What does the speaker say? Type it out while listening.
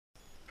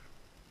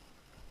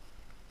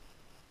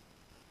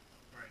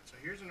Alright, so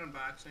here's an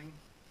unboxing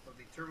of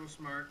the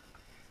Turbosmart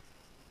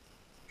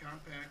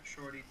Compact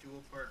Shortie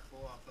DualPort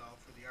blow-off valve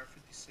for the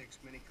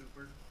r56 Mini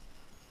Cooper.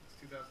 It's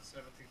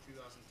 2007 through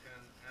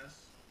 2010 S,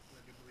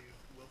 and I do believe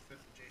it will fit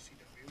the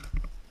JCW.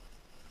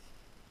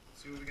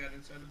 Let's see what we got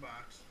inside the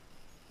box.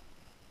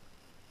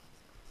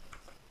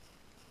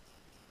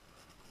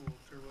 Cool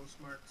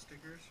Turbosmart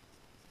stickers.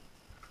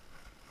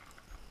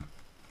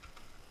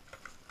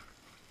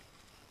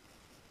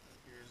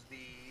 Here's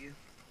the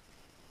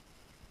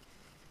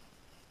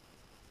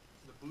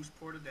boost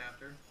port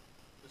adapter.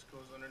 This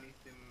goes underneath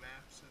the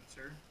map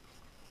sensor.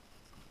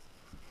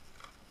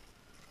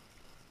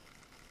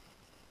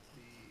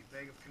 The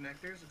bag of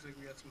connectors. Looks like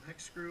we got some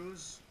hex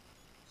screws,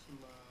 some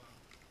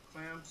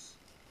clamps,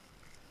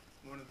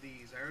 one of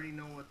these. I already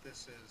know what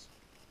this is.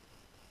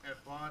 I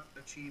bought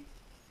a cheap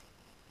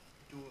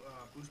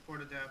boost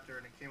port adapter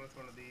and it came with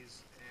one of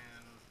these,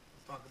 and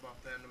we'll talk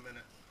about that in a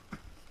minute.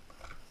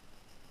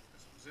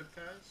 Some zip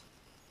ties.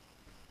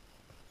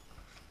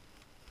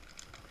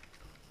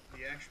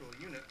 The actual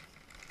unit.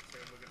 Let's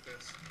take a look at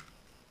this.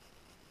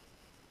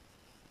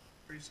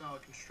 Pretty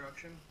solid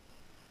construction.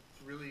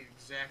 It's really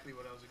exactly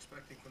what I was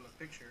expecting from the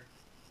picture.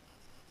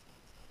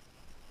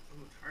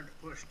 Oh, it's hard to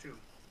push too.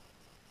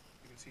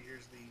 You can see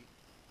here's the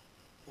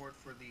port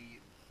for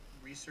the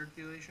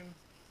recirculation,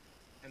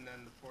 and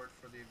then the port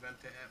for the vent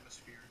to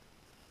atmosphere.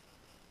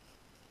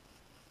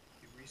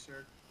 The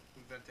recirc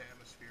and vent to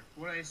atmosphere.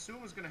 What I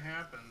assume is going to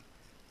happen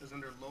is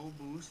under low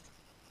boost,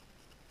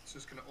 it's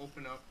just going to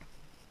open up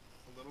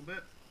a little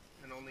bit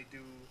and only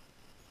do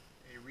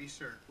a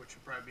recirc, which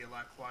would probably be a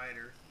lot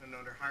quieter, and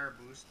under higher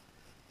boost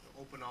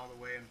it'll open all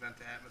the way and vent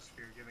to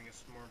atmosphere, giving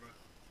us more of a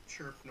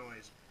chirp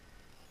noise.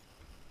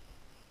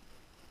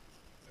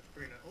 That's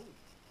pretty nice. Oh,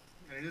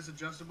 and it is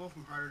adjustable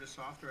from harder to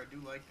softer. I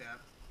do like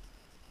that.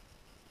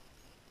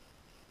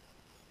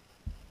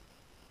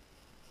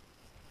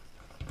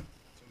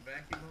 Some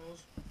vacuum hose,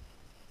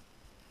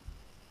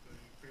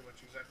 pretty much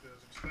exactly what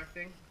I was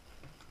expecting.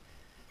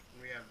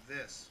 And we have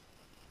this.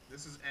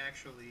 This is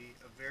actually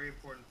a very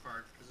important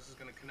part because this is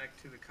going to connect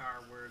to the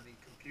car where the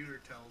computer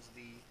tells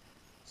the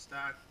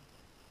stock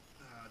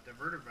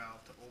diverter valve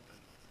to open.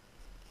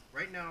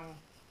 Right now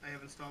I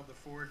have installed the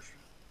Forge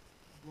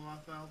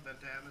blow-off valve,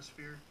 vent to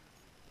atmosphere.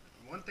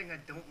 One thing I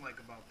don't like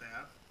about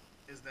that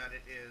is that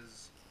it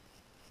is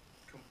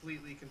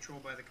completely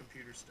controlled by the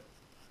computer still.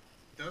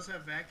 It does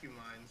have vacuum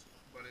lines,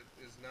 but it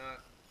is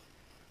not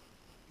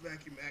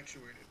vacuum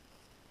actuated.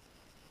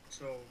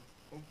 So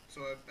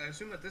I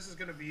assume that this is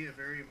going to be a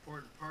very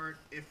important part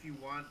if you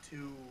want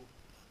to,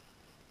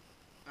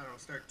 I don't know,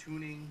 start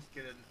tuning,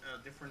 get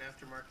a different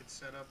aftermarket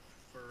setup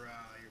for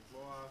your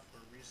blow-off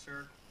or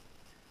recirc.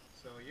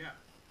 So yeah,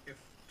 if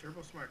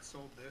Turbosmart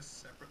sold this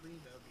separately,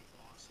 that would be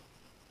awesome.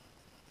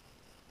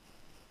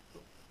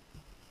 Cool.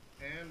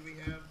 And we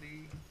have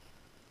the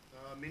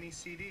mini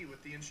CD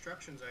with the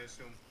instructions, I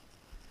assume.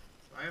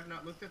 So I have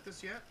not looked at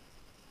this yet,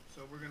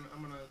 so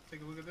I'm gonna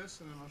take a look at this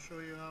and then I'll show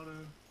you how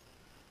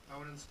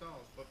it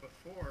installs. But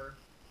before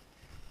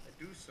I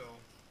do so,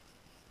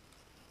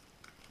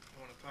 I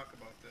want to talk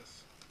about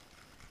this.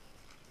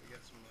 We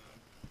got some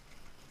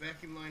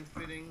vacuum line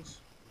fittings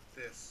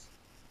with this.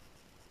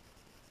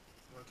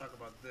 I want to talk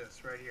about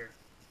this right here.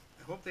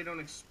 I hope they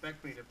don't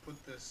expect me to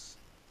put this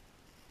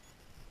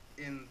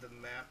in the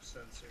map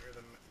sensor,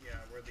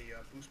 where the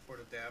boost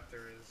port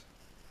adapter is,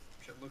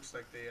 which it looks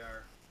like they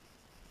are.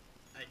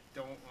 I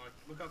don't want.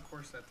 Look how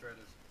coarse that thread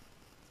is.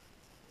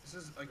 This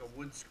is like a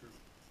wood screw.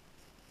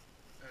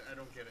 I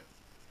don't get it.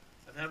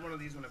 I've had one of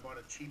these when I bought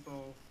a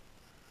cheapo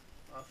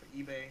off of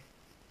eBay,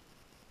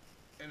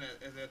 and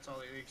that's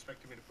all they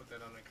expected me to put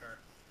that on my car.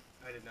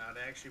 I did not.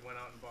 I actually went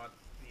out and bought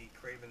the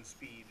Craven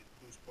Speed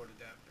boost port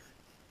adapter.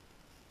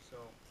 So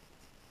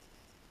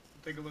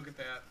we'll take a look at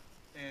that,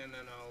 and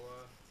then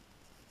I'll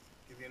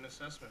give you an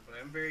assessment. But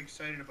I'm very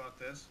excited about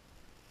this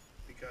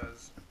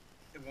because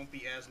it won't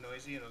be as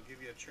noisy, and it'll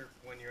give you a chirp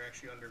when you're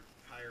actually under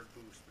higher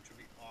boost, which would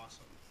be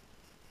awesome.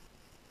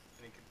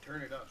 And you can turn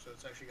it up, so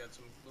it's actually got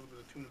some little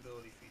bit of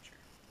tunability feature.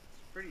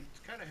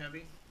 It's kind of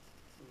heavy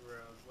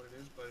for what it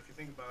is, but if you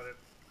think about it,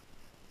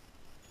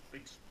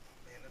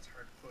 man, that's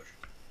hard to push.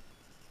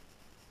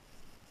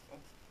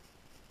 Oh,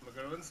 I'm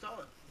gonna go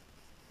install it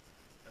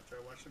after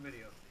I watch the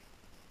video.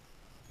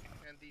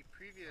 And the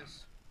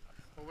previous,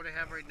 what I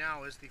have right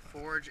now is the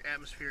Forge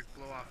atmospheric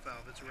blow-off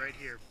valve. It's right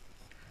here,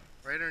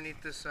 right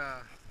underneath this,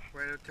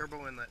 right at the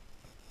turbo inlet.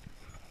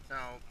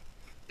 Now,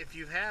 if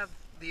you have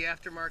the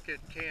aftermarket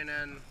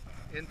K&N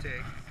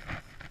intake,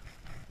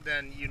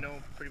 then you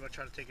know pretty much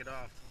how to take it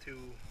off, the two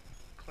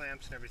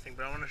clamps and everything.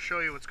 But I want to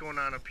show you what's going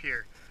on up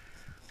here.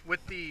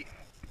 With the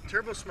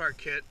Turbosmart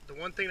kit, the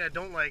one thing I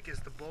don't like is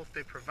the bolt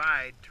they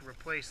provide to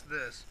replace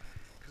this,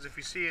 because if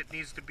you see, it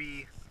needs to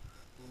be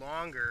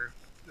longer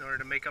in order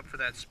to make up for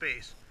that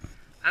space.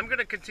 I'm going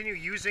to continue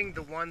using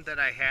the one that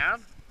I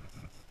have,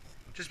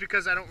 just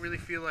because I don't really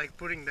feel like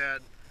putting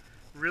that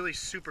really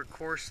super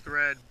coarse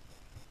thread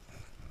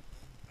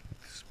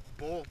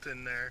bolt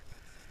in there.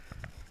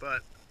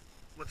 But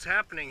what's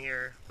happening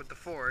here with the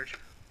Forge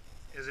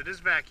is it is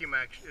vacuum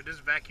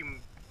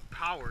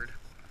powered.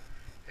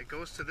 It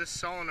goes to this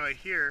solenoid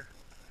here,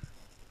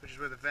 which is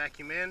where the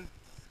vacuum in.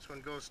 This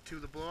one goes to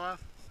the blow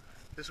off.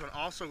 This one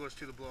also goes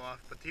to the blow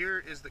off, but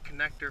here is the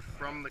connector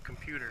from the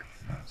computer.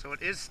 So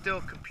it is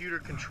still computer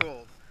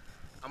controlled.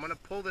 I'm going to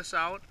pull this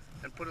out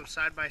and put them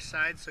side by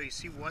side so you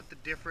see what the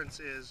difference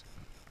is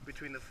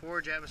between the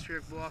Forge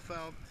atmospheric blow off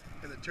valve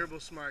and the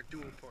Turbosmart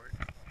DualPort.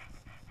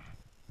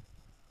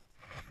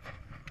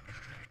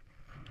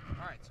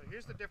 Alright, so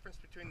here's the difference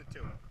between the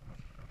two.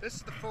 This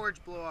is the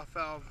Forge blow off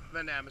valve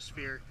vent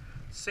atmosphere.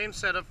 Same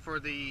setup for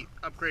the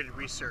upgraded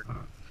recirc.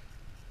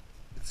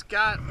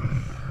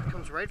 It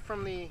comes right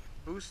from the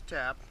boost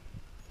tap,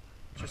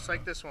 just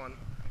like this one.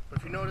 But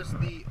if you notice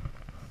the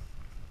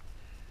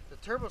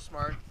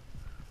Turbosmart,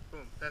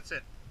 boom, that's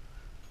it.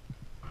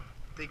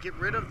 They get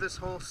rid of this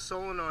whole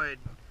solenoid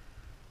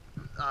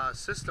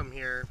system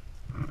here,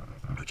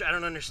 which I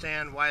don't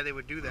understand why they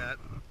would do that.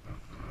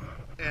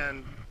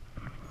 And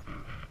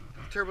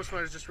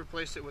Turbosmart has just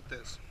replaced it with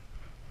this.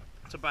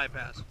 It's a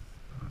bypass.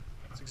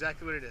 That's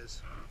exactly what it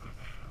is.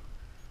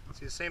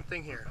 See the same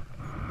thing here.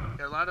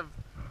 Got a lot of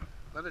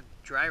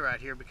dry rot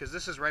here because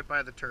this is right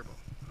by the turbo.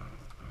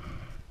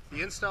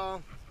 The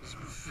install is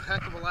a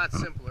heck of a lot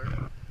simpler.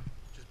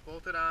 Just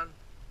bolt it on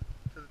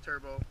to the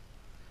turbo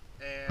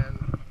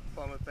and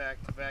plumb it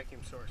back to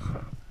vacuum source.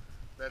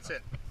 That's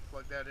it.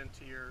 Plug that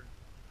into your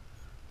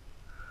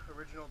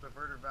original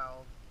diverter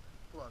valve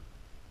plug.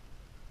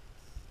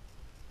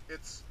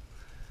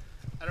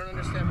 I don't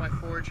understand why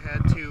Forge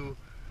had to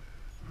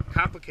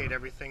complicate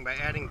everything by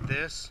adding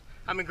this.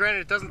 I mean,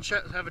 granted, it doesn't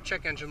have a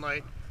check engine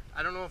light.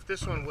 I don't know if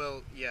this one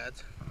will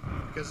yet,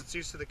 because it's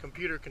used to the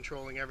computer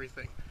controlling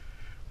everything.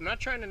 I'm not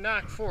trying to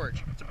knock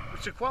Forge.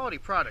 It's a quality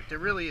product. It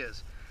really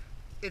is.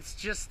 It's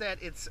just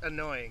that it's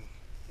annoying.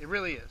 It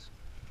really is.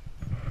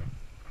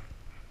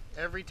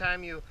 Every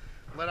time you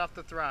let off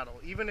the throttle,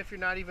 even if you're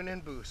not even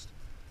in boost.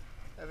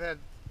 I've had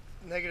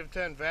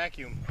 -10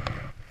 vacuum,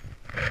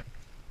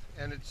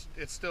 and it's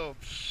still,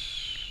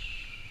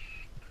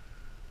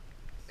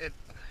 it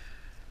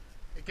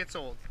gets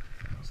old.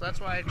 So that's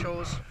why I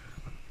chose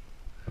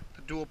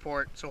the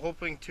DualPort, so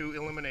hoping to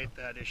eliminate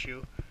that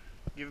issue,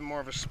 give it more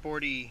of a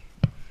sporty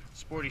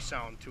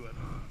sound to it.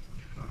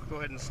 Go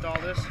ahead and install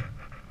this,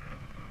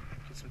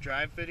 get some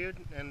drive videoed,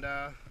 and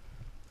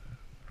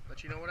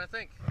let you know what I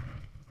think.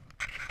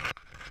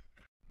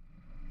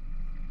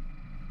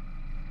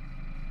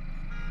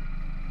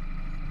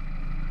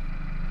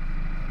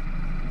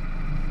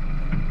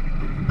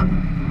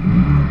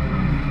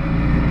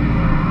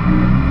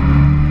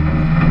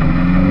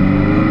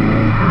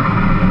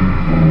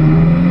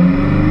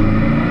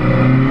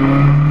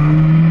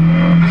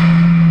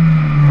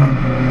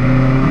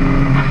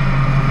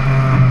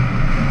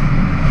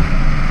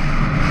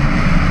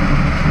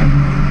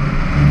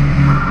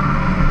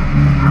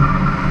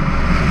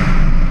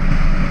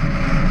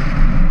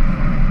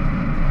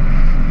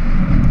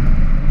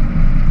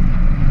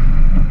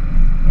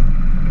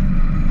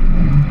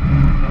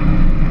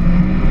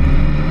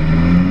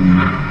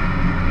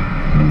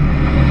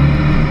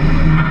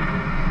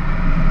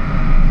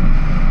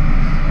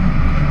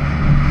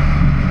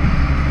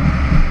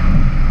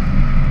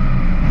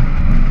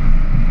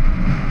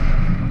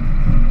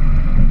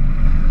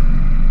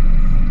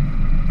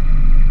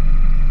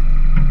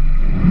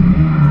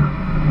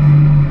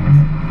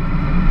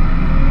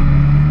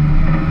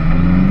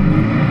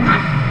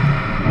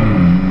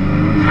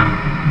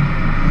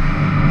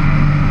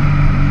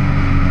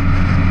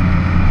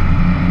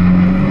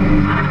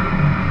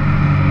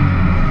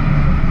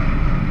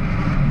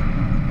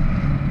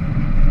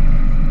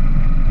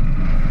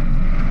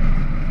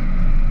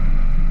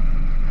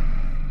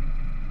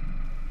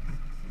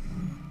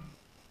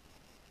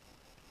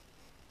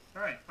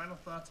 Final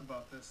thoughts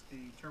about this,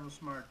 the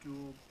Turbosmart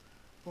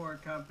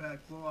DualPort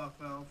Compact blow-off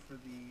valve for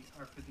the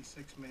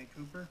r56 Mini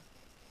Cooper.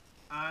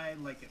 I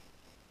like it.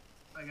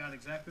 I got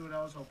exactly what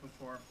I was hoping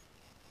for.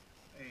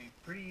 A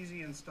pretty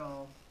easy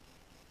install,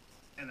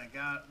 and I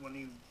got, when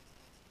you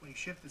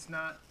shift, it's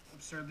not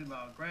absurdly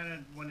loud.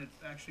 Granted, when it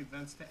actually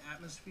vents to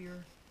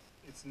atmosphere,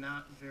 it's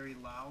not very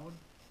loud.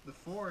 The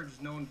Forge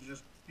is known to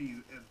just be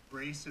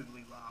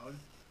abrasively loud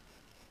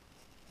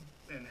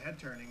and head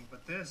turning,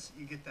 but this,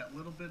 you get that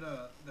little bit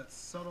of that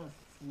subtle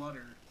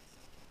flutter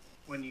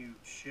when you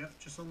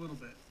shift, just a little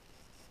bit,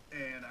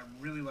 and I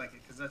really like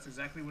it because that's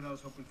exactly what I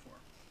was hoping for.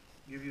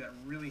 Give you that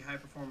really high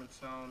performance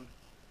sound.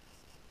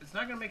 It's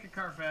not going to make your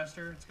car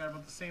faster. It's got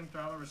about the same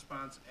throttle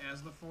response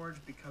as the Forge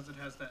because it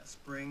has that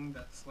spring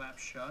that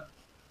slaps shut,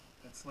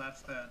 that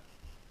slaps that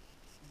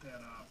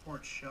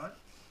port shut,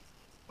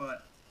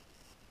 but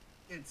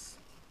it's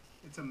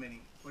a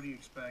Mini. What do you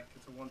expect?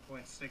 It's a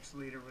 1.6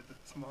 liter with a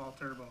small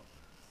turbo.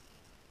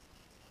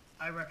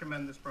 I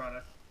recommend this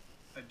product.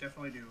 I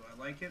definitely do. I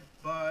like it,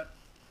 but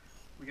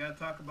we got to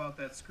talk about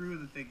that screw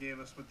that they gave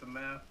us with the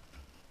map,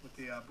 with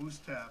the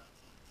boost tap.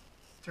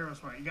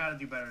 Turbosmart, you got to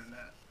do better than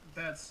that.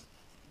 That's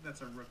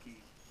a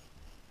rookie.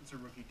 It's a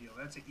rookie deal.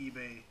 That's an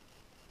eBay.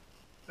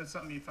 That's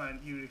something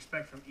you'd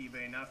expect from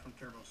eBay, not from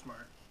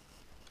Turbosmart.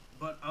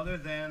 But other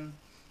than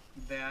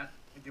that,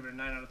 I give it a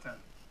 9 out of 10.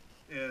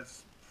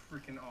 It's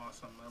freaking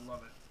awesome. I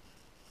love it.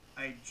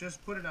 I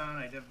just put it on.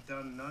 I have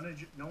done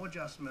no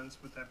adjustments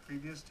with that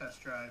previous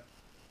test drive.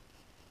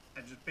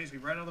 I just basically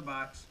right out of the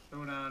box,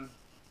 throw it on,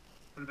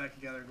 put it back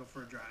together, and go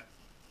for a drive.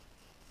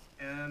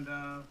 And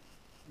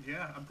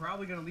yeah, I'm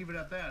probably going to leave it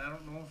at that. I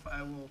don't know if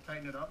I will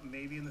tighten it up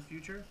maybe in the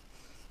future,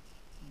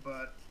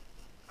 but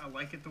I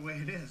like it the way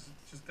it is.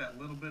 Just that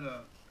little bit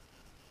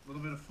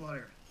of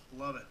flutter.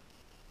 Love it.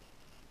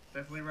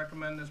 Definitely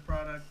recommend this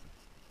product.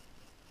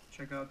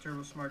 Check out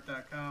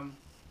turbosmart.com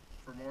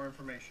for more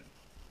information.